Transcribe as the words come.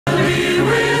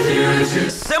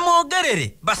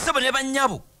Ssemwogerere basebo ne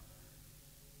banyabo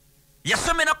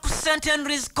yasomera ku St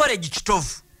Henry's College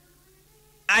Kitovu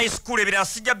high school ebira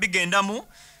sijja bigendamu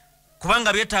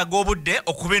kubanga byetaaga obudde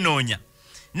okubinoonya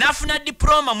n'afuna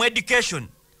diploma mu education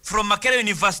from Makerere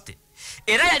University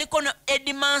era yaliko no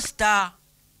headmaster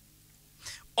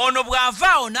ono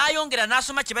bw'avaawo n'ayongera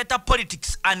n'asoma kye beta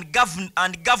politics and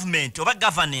government oba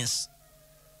governance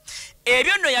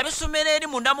ebyo nno yabisomera eri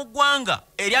munda mu ggwanga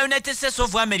erya United States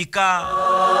of America.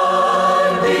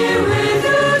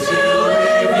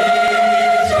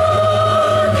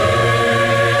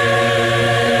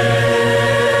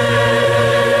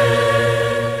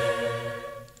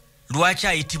 Lwaki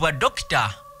ayitibwa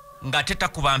dokita nga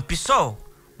tetakuba mpiso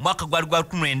mwaka gwali gwa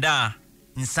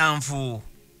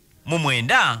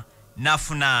 1979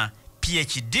 n'afuna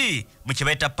PhD mu kye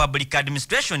bayita public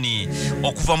administration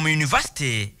okuva mu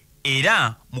university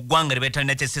era mu ggwanga lye bayita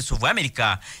United States of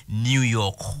America, New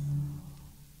York.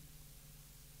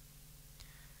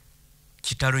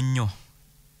 Kitalo nnyo,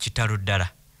 kitalo ddala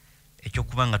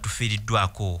ekyokuba nga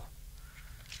tufiiriddwako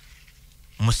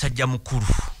musajja mukulu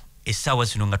essaawa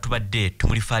zino nga tubadde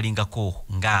tumulifaalingako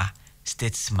nga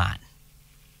statesman.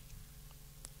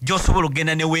 Gy'osobola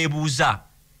okugenda ne weebuuza,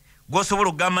 gw'osobola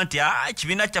okugamba nti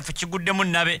ekibiina kyaffe kiguddemu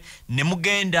nabe, ne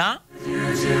mugenda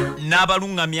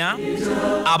n'abalungamya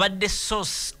abadde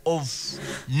source of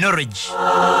knowledge.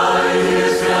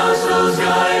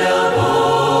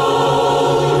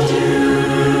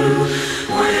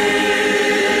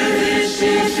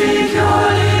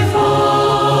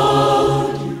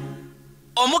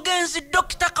 Omugenzi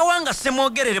Dr. Kawanga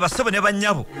Ssemwogerere basebo ne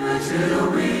bannyabo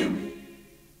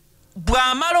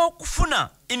bw'amala okufuna,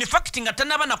 in fact nga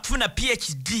tanaba na kufuna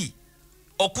PhD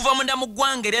okuva munda mu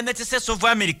ggwanga erya United States of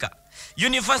America,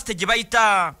 university gye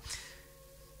bayita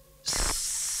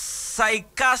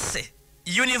Syracuse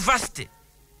University,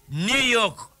 New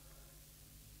York.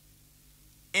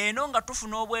 Eno nga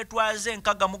tufuna obwetwaze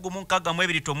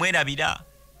 612 tomwerabira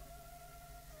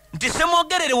nti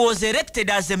Ssemwogerere was elected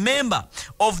as a member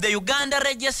of the Uganda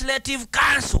Legislative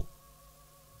Council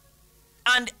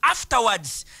and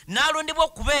afterwards n'alondebwa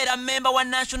okubeera member wa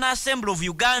National Assembly of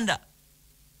Uganda.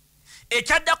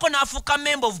 Ekyaddako n'afuuka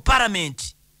member of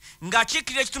parliament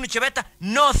ng'akiikirira ekitundu kye beta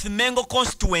North Mengo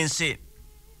constituency.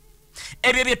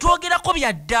 Ebyo bye twogerako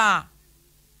byadda.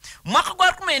 Mwaka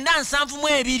gwa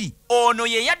 1972 ono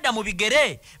ye yadda mu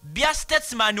bigere bya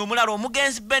statesman omulala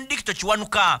omugenzi Benedicto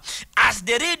Kiwanuka as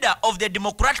the leader of the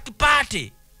Democratic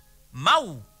Party.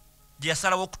 Mau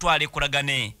gyasalawo okutwala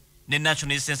ekolagane ne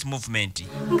National Resistance Movement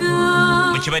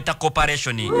mu kye bayita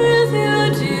cooperation.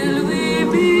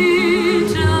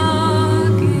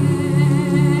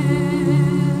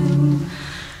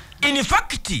 In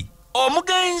fact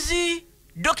omugenzi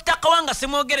Dr. Kawanga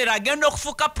Ssemwogerere agenda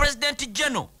okufuuka President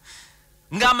General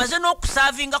ng'amaze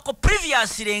n'okusaavingako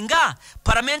previously nga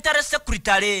parliamentary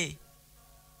secretary.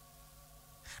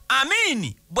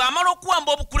 Amini bw'amala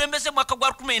okuwamba obukulembeze mwaka gwa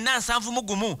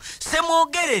 1971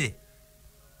 Ssemwogerere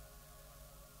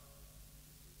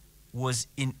was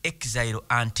in exile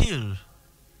until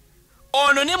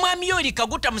ono ne mwami Yoweri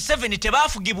Kaguta Museveni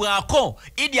tebaafugibwako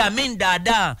Idi Amin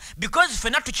Dada, because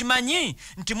fena tukimanyi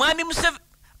nti mwami Museveni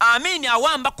Amini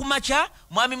awamba kumacha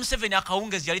mwami Museveni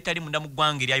akawungezi yali tali munda mu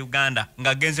ggwanga erya Uganda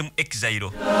ng'agenze mu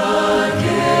exile.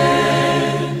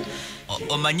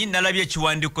 Omanyi nalabye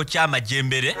ekiwandiiko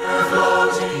ky'amajembere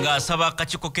ng'asaba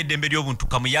akakiiko k'eddembe ly'obuntu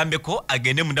kamuyambeko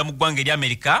agende munda mu ggwanga erya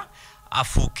Amerika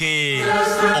afuuke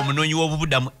omunoonyi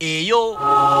w'obubudamu eyo.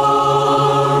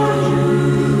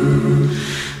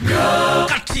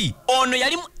 Kati ono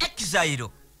yali mu exile.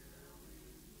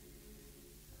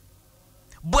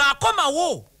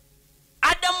 Bw'akomawo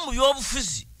addamu mu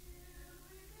byobufuzi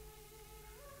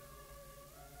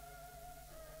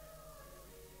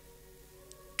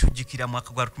tujjukira mwaka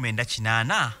gwa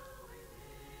 1998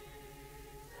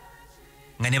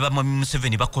 nga ne bamwami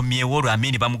Museveni bakomyewo olwo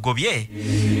Amini bamugobye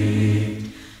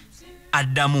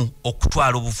addamu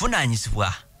okutwala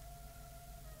obuvunaanyizibwa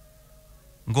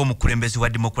ng'omukulembeze wa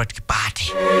Democratic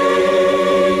Party.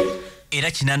 Era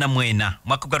 1984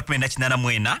 mwaka gwa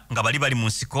 1984 nga bali mu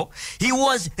nsiko, he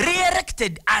was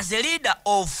re-elected as a leader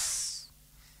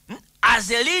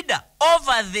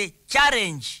over the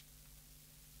challenge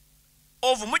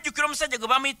of mujjukira omusajja gwe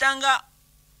bamuyitanga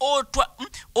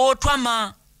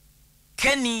Otwama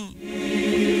Kenny.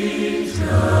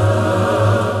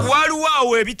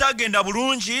 Waliwo ebitagenda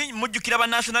bulungi mujjukira ba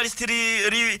nationalist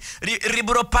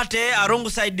liberal party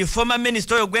alongside the former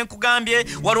minister oyo gwe nkugambye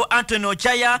waliwo Anthony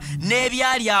Ochaya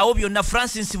n'ebyali awo byonna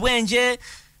Francis Bwenje.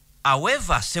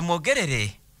 However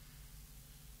Ssemwogerere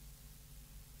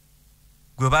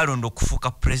gwe balonda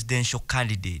okufuuka presidential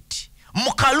candidate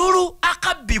mu kalulu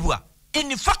akabbibwa.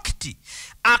 In fact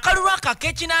akalulu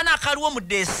akak'ekinaana akaliwo mu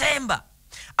December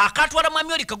akatwala Mwami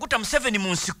Yoweri Kaguta Museveni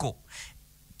mu nsiko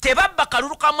tebabba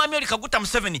kalulu ka Mwami Yoweri Kaguta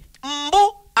Museveni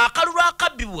mbu akalulu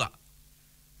akabbibwa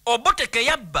Oboteke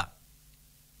yabba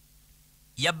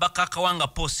Kawanga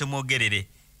Ssemwogerere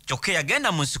kyokka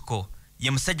yagenda mu nsiko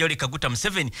ye musajja Yoweri Kaguta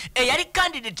Museveni eyali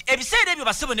candidate ebiseera ebyo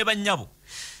basebo ne bannyabo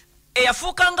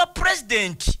eyafuukanga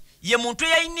president ye muntu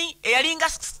eyalinga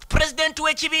president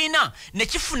w'ekibiina ne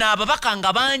kifuna ababaka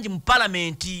nga bangi mu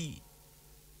palamenti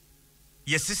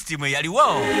ye system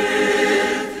eyaliwo.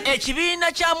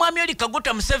 Ekibiina kya Mwami Yoweri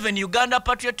Kaguta Museveni Uganda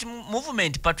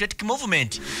Patriotic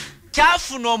Movement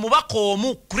kyafuna omubaka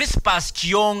omu Crispus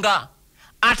Kiyonga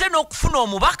ate n'okufuna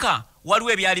omubaka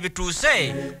waliwo ebyali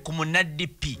bituuse ku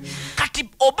munaddipi. Kati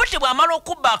Obote bw'amala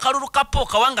okubba akalulu ka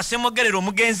Kawanga Ssemwogerere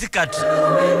omugenzi kati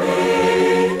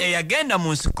eyagenda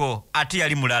mu nsiko ate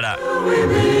yali mulala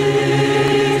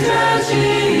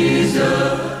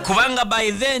kubanga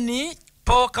by then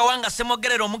Kawanga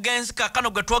Ssemwogerere omugenzi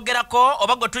kakano gwe twogerako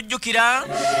oba gwe tujjukira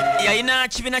yalina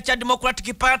kibiina kya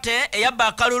Democratic Party eyabba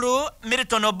akalulu.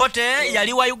 Milton Obote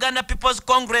yali wa Uganda People's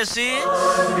Congress.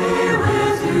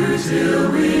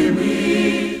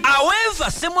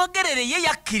 However, Ssemwogerere ye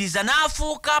yakkiriza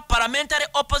n'afuuka parliamentary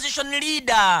opposition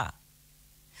leader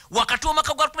wakati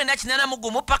w'omwaka gwa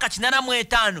 1981 paka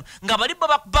 1985 nga bali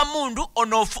bakuba mundu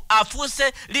ono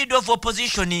afuuse leader of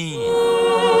opposition.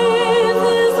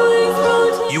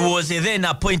 He was then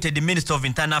appointed Minister of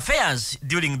Internal Affairs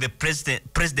during the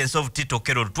presidency of Tito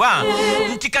Okello Lutwa.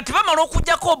 Nti kati bamala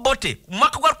okujjako Obote mu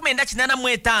mwaka gwa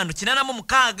 1985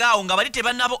 1986 awo nga bali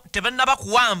tebannaba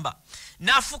kuwamba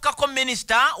n'afuukako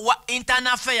Minister wa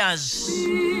Internal Affairs.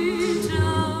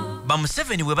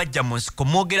 Museveni we bajja mu nsiko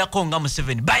mwogerako nga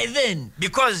Museveni by then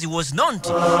because he was not,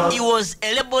 he was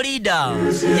a rebel leader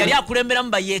yali akulembera mu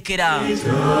bayeekera.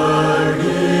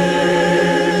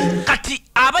 Kati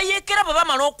abayeekera bwe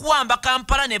bamala okuwamba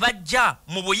Kampala ne bajja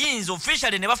mu buyinza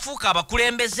officially ne bafuuka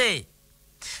abakulembeze.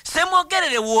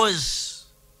 Ssemwogerere was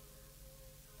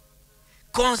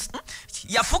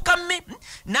yafuuka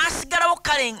n'asigalawo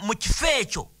kale mu kifo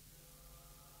ekyo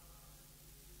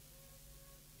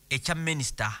ekya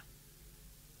Minister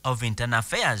of Internal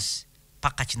Affairs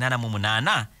paka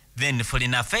 88, then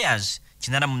Foreign Affairs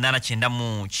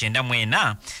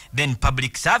 88-94, then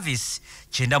Public Service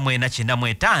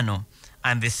 94-95,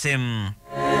 and the same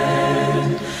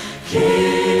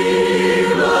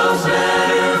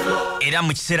era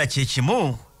mu kiseera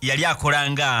kyekimu yali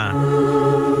akolanga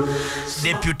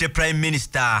Deputy Prime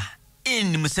Minister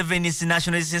in Museveni's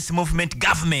Nationalist Movement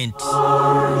government.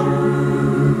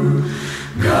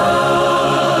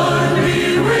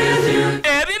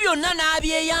 Ebyo byonna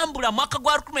n'abyeyambula mwaka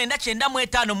gwa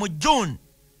 1995 mu June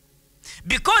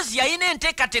because yalina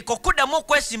enteekateeka okuddamu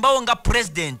okwesimbawo nga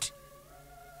president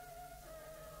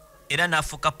era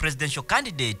n'afuuka presidential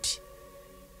candidate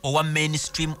owa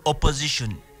mainstream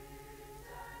opposition.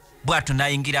 Bw'atyo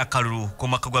n'ayingira akalulu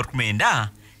k'omwaka gwa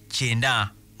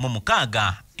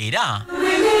 1996 era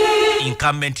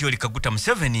incumbent Yoweri Kaguta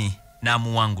Museveni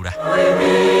n'amuwangula.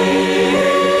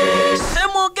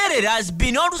 Ssemwogerere has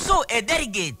been also a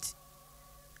delegate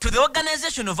to the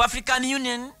Organization of African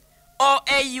Union,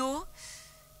 OAU.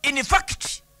 In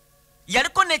fact,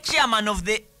 yaliko ne chairman of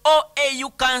the OAU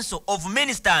Council of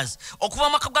Ministers okuva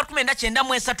mwaka gwa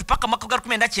 1993 paka mwaka gwa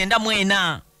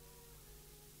 1994.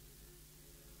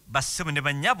 Bassebo ne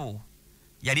bannyabo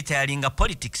yali tayalinga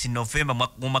politics in November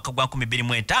mwaka gwa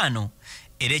 2005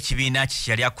 era ekibiina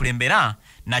yali akulembera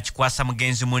n'akikwasa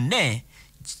mugenzi munne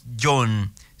John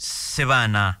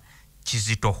Sebana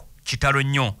Kizito kitalo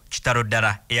nnyo kitalo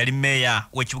ddala eyali meya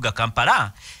w'ekibuga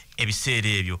Kampala ebiseera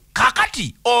ebyo.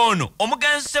 Kakati ono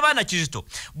omugenzi Sebana Kizito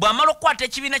bw'amala okukwata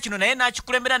ekibiina kino naye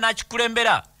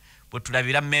n'akikulembera bwe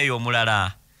tulabira meya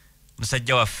omulala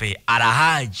musajja waffe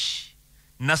Alhaji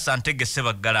Nasantege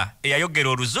Sebaggala eyayogera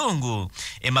oluzungu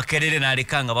Makerere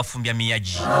n'aleka nga bafumbya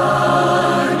miyaji.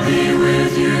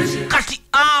 Kati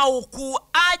awo ku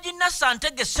Haji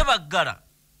Nasantege Sebaggala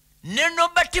ne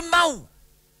Nobert Mao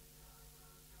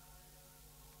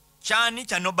kyani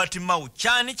kya Nobert Mao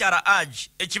kyani kya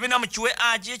Haji ekibiina mukiwe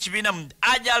Haji ekibiina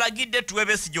Haji alagidde tuwe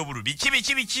Besigye obululu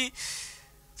biki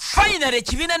finally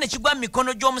ekibiina ne kigwa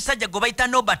mikono gy'omusajja gwe bayita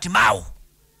Nobert Mao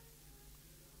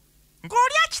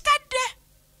ng'oli akitadde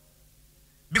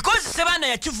because Sebana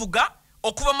yakivuga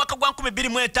okuva mwaka gwa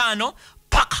 2005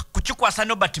 paka kukikwasa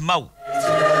Nobert Mao.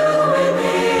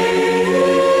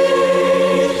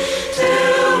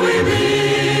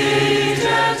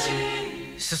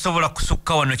 sisobola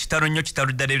kusukka wano kitalo nnyo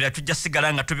kitalo ddala tujja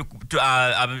sigala nga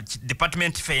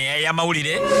department fe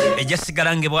y'amawulire ejja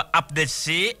sigala ngebwa updates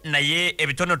naye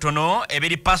ebitonotono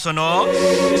ebiri personal.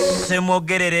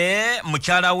 Ssemwogerere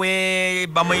mukyala we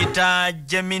bamuyita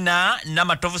Gemina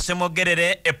Namatovu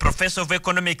Ssemwogerere, a professor of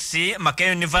economics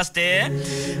Mackay University.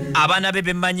 Abaana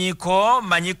be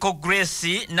Manyiko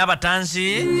Grace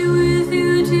n'abatanzi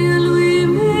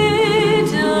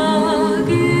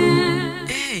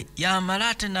ya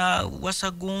malate na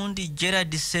wasagundi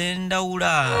Gerard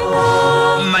Sendaula.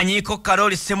 Manyiko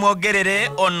Karoli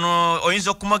Ssemwogerere ono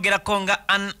oyinza okumogerako nga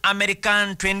an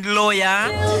American trained lawyer.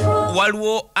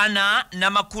 Waliwo Anna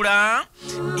Namakula,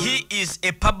 he is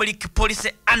a public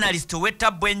policy analyst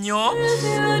wetabwe nnyo,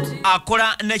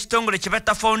 akola n'ekitongole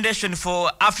kyebata Foundation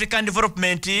for African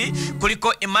Development.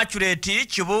 Kuliko Immaculate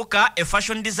Kibuuka, a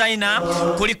fashion designer.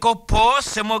 Kuliko Paul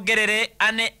Ssemwogerere,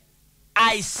 ane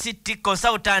ICT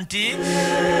consultant.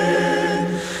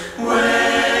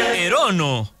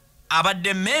 Erono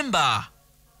abadde member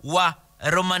wa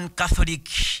Roman Catholic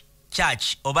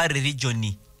Church oba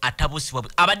religion atabusibwa,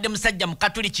 abadde musajja mu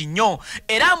Katoliki nnyo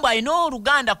era mbu alina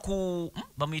oluganda ku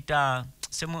bamuyita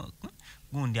semo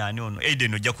gundi ani ono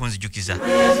Aiden ojja kunzijukiza.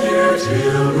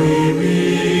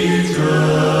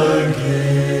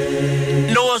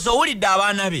 Ndowooza owulidde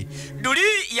abaana be duli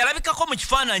yalabikako mu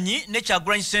kifaananyi ne kya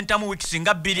Grand Center mu weeks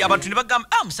nga bbiri, abantu ne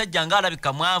bagamba musajja nga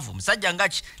alabika mwavu, musajja nga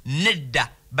ki. Nedda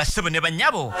basebo ne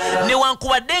banyabo,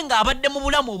 newankubadde nga abadde mu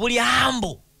bulamu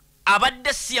obulyambo,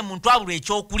 abadde si ye muntu abulwa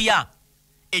ekyokulya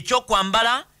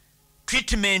ekyokwambala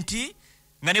treatment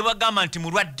nga ne bagamba nti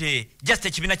mulwadde just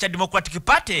ekibiina kya Democratic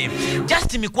Party,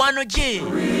 just mikwano gye.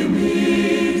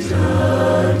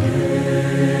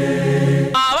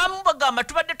 Abamu bagamba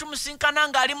tubadde tumusinkana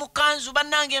nga ali mu kanzu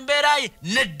bannange embeera ye.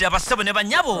 Nedda basebo ne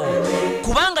banyabo,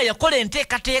 kubanga yakola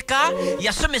enteekateeka,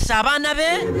 yasomesa abaana be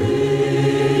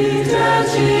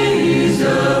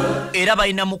era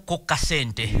balinamuko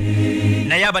kasente,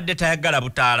 naye abadde tayagala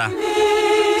butaala.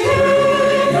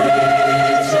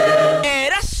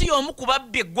 Era si omu ku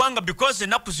babbi eggwanga, because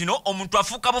ennaku zino omuntu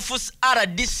afuuka bufuusi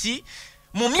RDC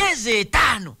mu myezi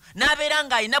 5 n'abeera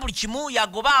ng'alina buli kimu,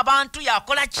 yagoba abantu,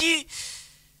 yakola ki.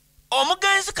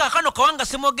 Omugenzi kaakano Kawanga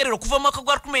Ssemwogerere okuva mu mwaka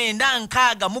gwa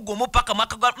 1961 paka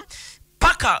mwaka gwa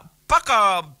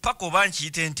paka oba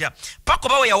nkiyite ntya, paka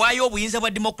oba we yawaayo obuyinza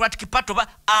bwa Democratic Party oba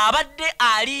abadde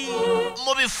ali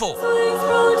mu bifo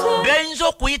by'ayinza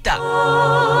okuyita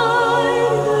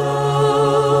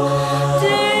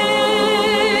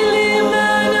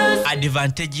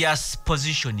advantageous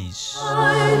positions.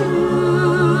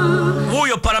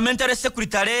 Uyo parliamentary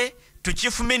secretary to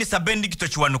chief minister Benedicto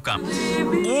Kiwanuka,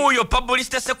 uyo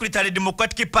publicity secretary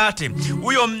Democratic Party,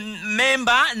 uyo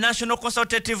member National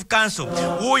Consultative Council,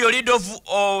 uyo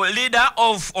leader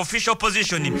of official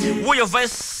position, uyo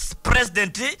vice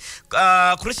president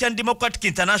Christian Democratic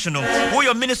International,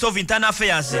 uyo minister of internal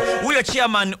affairs, uyo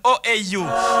chairman OAU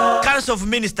Council of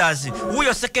Ministers,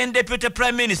 uyo second deputy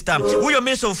prime minister, uyo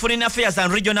minister of foreign affairs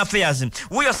and regional affairs,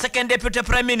 uyo second deputy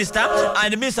prime minister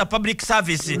and minister of public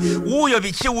service, uyo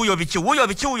bichi.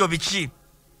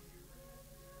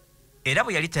 Era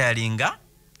bwe yali tayalinga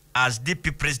as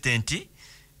DP president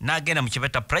n'agenda mu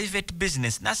kibata private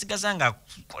business n'asigaza nga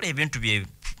kola ebintu bye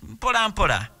mpola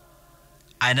mpola,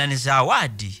 ananiza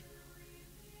awadi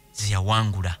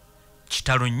ziyawangula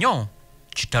kitalo nnyo,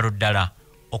 kitalo ddala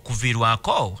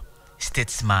okuviirwako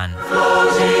statesman.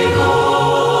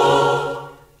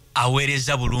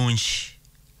 Aweereza bulungi,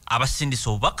 abasindisa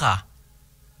obubaka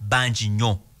bangi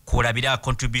nnyo, kulabira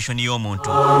contribution y'omuntu.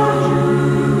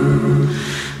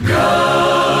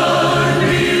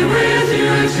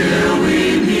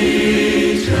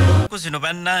 Kuzino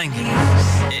bannange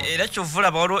era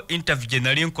kyovula bawolo interview gye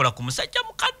nali nkola ku musajja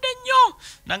mukadde nnyo,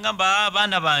 nagamba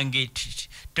abaana bange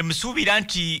temusuubira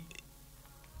nti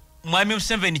Mwami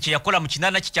Museveni kye yakola mu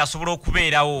kinana kikyasobola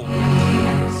okubeerawo,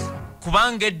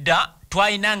 kubanga edda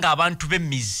twalinanga abantu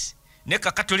b'emmizi ne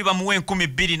kakati oli bamuwa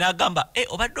 20,000 n'agamba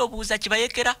obadde obuuza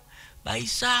kibayekera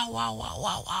bayisa wa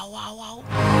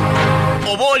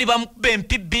oba oli bamukuba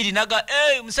empi 2 naga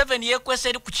Museveni yekwesa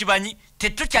eri ku kibanyi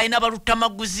tetukyalina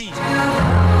balutamaguzi.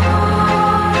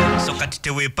 So kati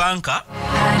teweepanka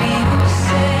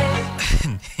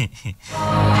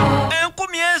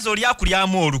 10,000 ezo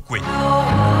lyakulyamu olukwe,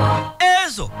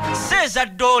 ezo seeza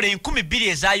 $2,000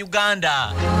 eza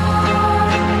Uganda.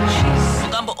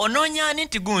 Gamba ononyani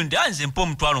nti gundi anze mpo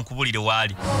omutwalo nkubulire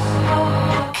waali.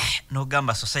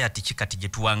 Nogamba society kikati gye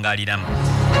tuwangaliramu.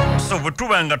 So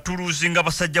bwetuba nga tuluzinga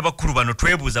basajja bakulu bano,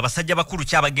 twebuuza basajja bakulu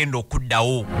kyabagenda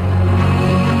okuddawo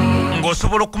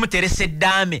ng'osobola okumuteresa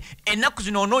eddaame. Ennaku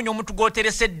zino onoonya omuntu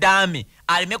gw'oteresa eddaame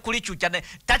aleme kulikyukya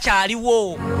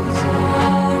takyaliwo.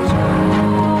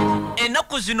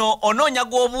 Ennaku zino onoonya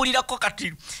gw'obuulirako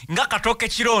kati nga Katooke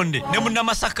Kironde ne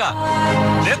Munnamasaka.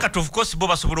 Naye kati of course bo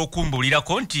basobola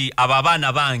okumbuulirako nti abo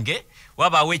abaana bange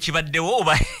wabaawo ekibaddewo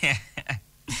oba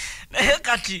naye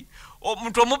kati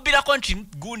omuntu omubbirako nti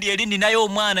gundi eri ninayo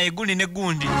omwana egundi ne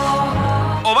gundi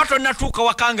oba tonnatuuka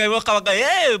wakanga ewakabaga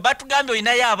batugambye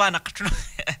olinayo abaana kati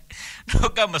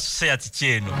nogamba society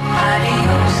kyeno.